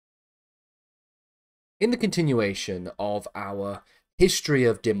In the continuation of our history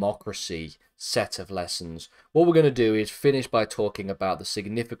of democracy set of lessons, what we're going to do is finish by talking about the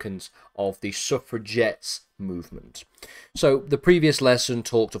significance of the suffragettes movement. So the previous lesson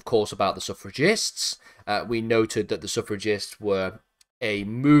talked, of course, about the suffragists. We noted that the suffragists were a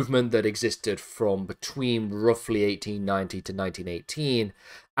movement that existed from between roughly 1890 to 1918,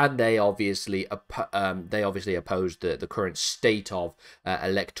 and they obviously opposed the current state of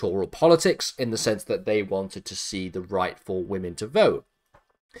electoral politics, in the sense that they wanted to see the right for women to vote.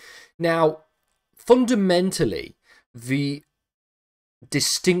 Now, fundamentally, the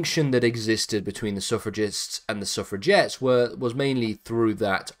distinction that existed between the suffragists and the suffragettes was mainly through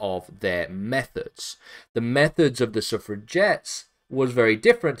that of their methods. The methods of the suffragettes was very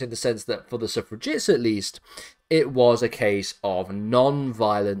different, in the sense that for the suffragettes at least, it was a case of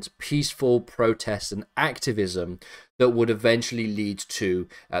non-violent, peaceful protest and activism that would eventually lead to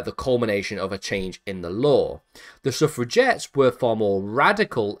the culmination of a change in the law. The suffragettes were far more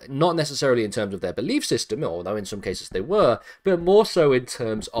radical, not necessarily in terms of their belief system, although in some cases they were, but more so in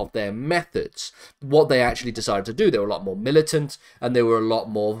terms of their methods, what they actually decided to do. They were a lot more militant, and they were a lot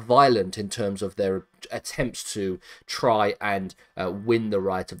more violent in terms of their attempts to try and win the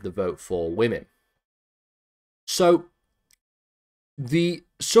right of the vote for women. So the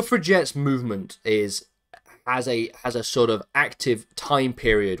suffragettes movement has a sort of active time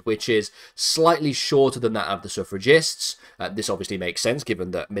period which is slightly shorter than that of the suffragists. This obviously makes sense,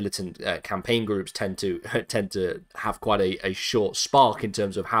 given that militant campaign groups tend to have quite a short spark in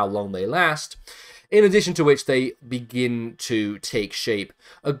terms of how long they last. In addition to which, they begin to take shape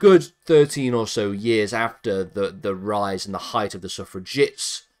a good 13 or so years after the rise and the height of the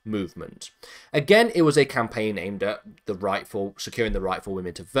suffragettes movement. Again, it was a campaign aimed at securing the right for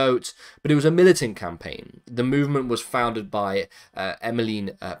women to vote, but it was a militant campaign. The movement was founded by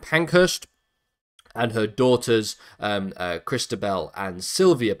Emmeline Pankhurst and her daughters Christabel and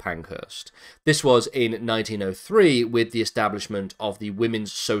Sylvia Pankhurst. This was in 1903 with the establishment of the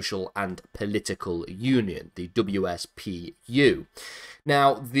Women's Social and Political Union, the WSPU.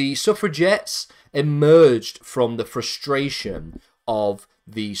 Now, the suffragettes emerged from the frustration of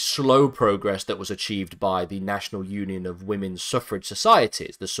the slow progress that was achieved by the National Union of Women's Suffrage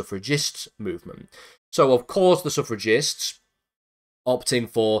Societies, the suffragists movement. So, of course, the suffragists, opting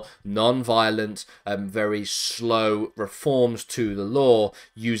for non-violent, very slow reforms to the law,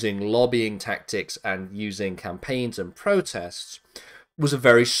 using lobbying tactics and using campaigns and protests, was a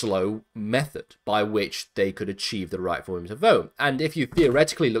very slow method by which they could achieve the right for women to vote. And if you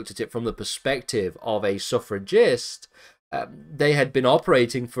theoretically looked at it from the perspective of a suffragist, they had been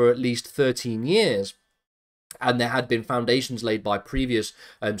operating for at least 13 years, and there had been foundations laid by previous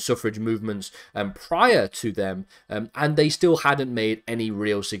suffrage movements prior to them, and they still hadn't made any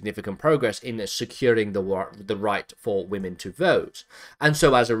real significant progress in securing the right for women to vote. And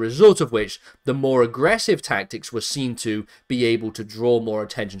so as a result of which, the more aggressive tactics were seen to be able to draw more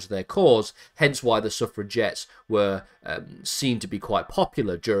attention to their cause, hence why the suffragettes were seen to be quite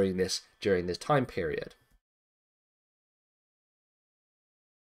popular during this time period.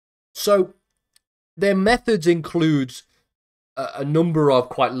 So their methods include a number of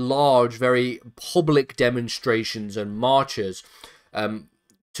quite large, very public demonstrations and marches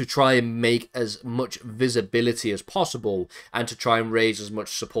to try and make as much visibility as possible and to try and raise as much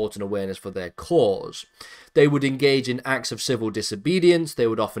support and awareness for their cause. They would engage in acts of civil disobedience. They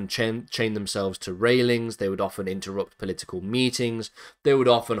would often chain themselves to railings. They would often interrupt political meetings. They would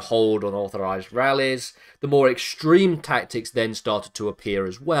often hold unauthorized rallies. The more extreme tactics then started to appear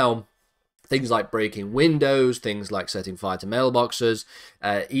as well. Things like breaking windows, things like setting fire to mailboxes,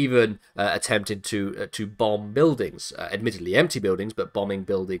 even attempting to bomb buildings, admittedly empty buildings, but bombing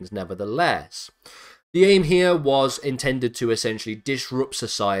buildings nevertheless. The aim here was intended to essentially disrupt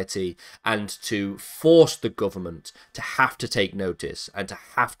society and to force the government to have to take notice and to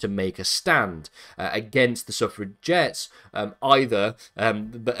have to make a stand against the suffragettes, either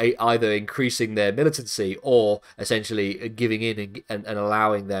increasing their militancy or essentially giving in and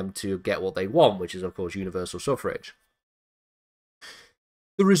allowing them to get what they want, which is, of course, universal suffrage.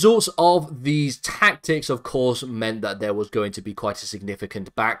 The results of these tactics, of course, meant that there was going to be quite a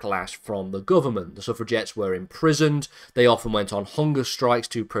significant backlash from the government. The suffragettes were imprisoned. They often went on hunger strikes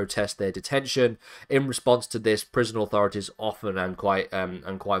to protest their detention. In response to this, prison authorities often and quite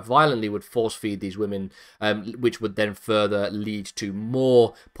violently would force feed these women, which would then further lead to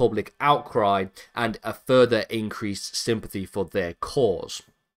more public outcry and a further increased sympathy for their cause.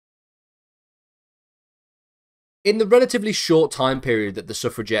 In the relatively short time period that the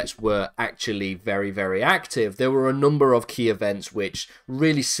suffragettes were actually very, very active, there were a number of key events which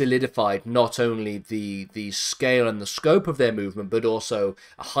really solidified not only the scale and the scope of their movement, but also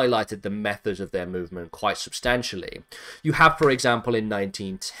highlighted the methods of their movement quite substantially. You have, for example, in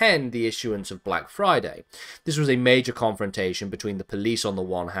 1910, the issuance of Black Friday. This was a major confrontation between the police on the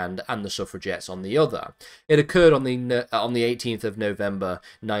one hand and the suffragettes on the other. It occurred on the 18th of November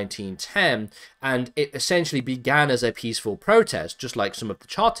 1910, and it essentially began as a peaceful protest, just like some of the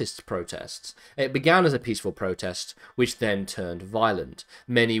Chartists' protests. It began as a peaceful protest, which then turned violent.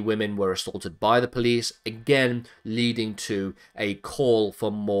 Many women were assaulted by the police, again leading to a call for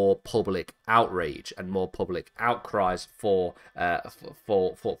more public outrage and more public outcries for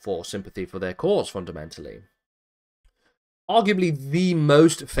sympathy for their cause, fundamentally. Arguably the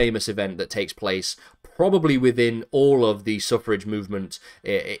most famous event that takes place probably within all of the suffrage movement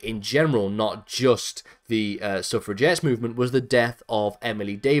in general, not just the suffragettes movement, was the death of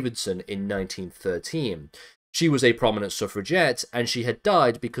Emily Davidson in 1913. She was a prominent suffragette, and she had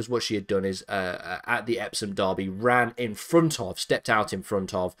died because what she had done is, at the Epsom Derby, stepped out in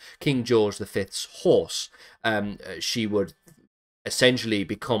front of King George V's horse. She would essentially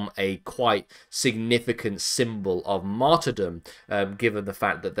become a quite significant symbol of martyrdom, given the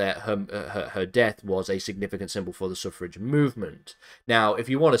fact that her death was a significant symbol for the suffrage movement. Now, if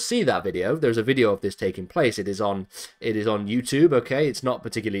you want to see that video, there's a video of this taking place. It is on YouTube. Okay, it's not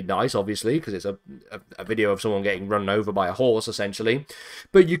particularly nice, obviously, because it's a video of someone getting run over by a horse, essentially.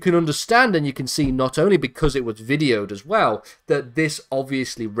 But you can understand and you can see, not only because it was videoed as well, that this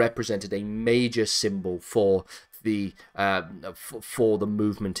obviously represented a major symbol for the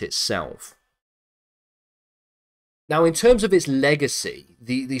movement itself. Now, in terms of its legacy,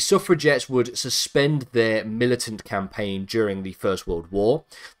 the suffragettes would suspend their militant campaign during the First World War.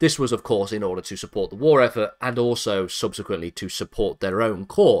 This was, of course, in order to support the war effort and also subsequently to support their own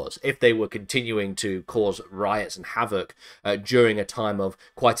cause. If they were continuing to cause riots and havoc during a time of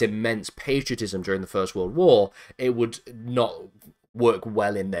quite immense patriotism during the First World War, it would not work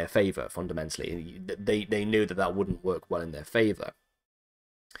well in their favour, fundamentally. They knew that that wouldn't work well in their favour.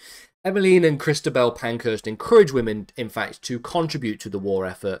 Emmeline and Christabel Pankhurst encouraged women, in fact, to contribute to the war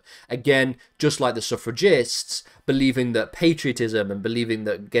effort. Again, just like the suffragists, believing that patriotism and believing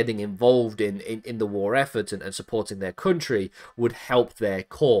that getting involved in the war effort and supporting their country would help their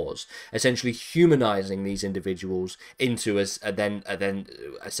cause. Essentially humanizing these individuals into then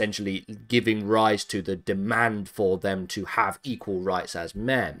essentially giving rise to the demand for them to have equal rights as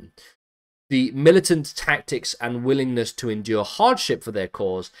men. The militant tactics and willingness to endure hardship for their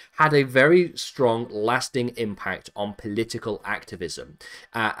cause had a very strong, lasting impact on political activism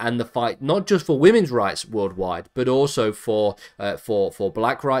and the fight, not just for women's rights worldwide, but also for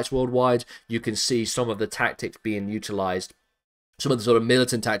black rights worldwide. You can see some of the tactics being utilized, some of the sort of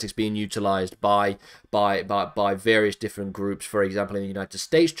militant tactics being utilized by various different groups, for example, in the United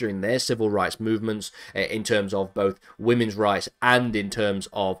States during their civil rights movements, in terms of both women's rights and in terms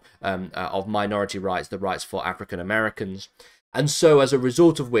of minority rights, the rights for African Americans. And so, as a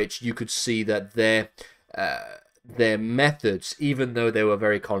result of which, you could see that their methods, even though they were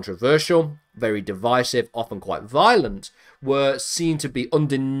very controversial, very divisive, often quite violent, were seen to be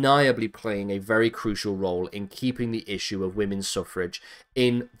undeniably playing a very crucial role in keeping the issue of women's suffrage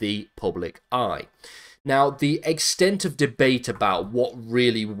in the public eye. Now, the extent of debate about what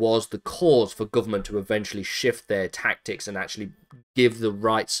really was the cause for government to eventually shift their tactics and actually give the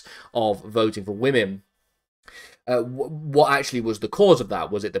rights of voting for women, what actually was the cause of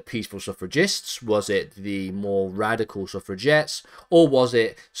that? Was it the peaceful suffragists? Was it the more radical suffragettes? Or was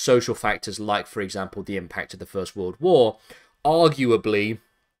it social factors like, for example, the impact of the First World War? Arguably,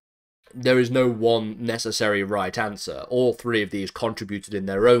 there is no one necessary right answer. All three of these contributed in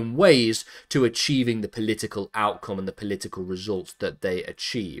their own ways to achieving the political outcome and the political results that they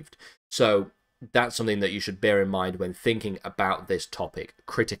achieved. So that's something that you should bear in mind when thinking about this topic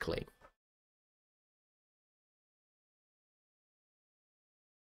critically.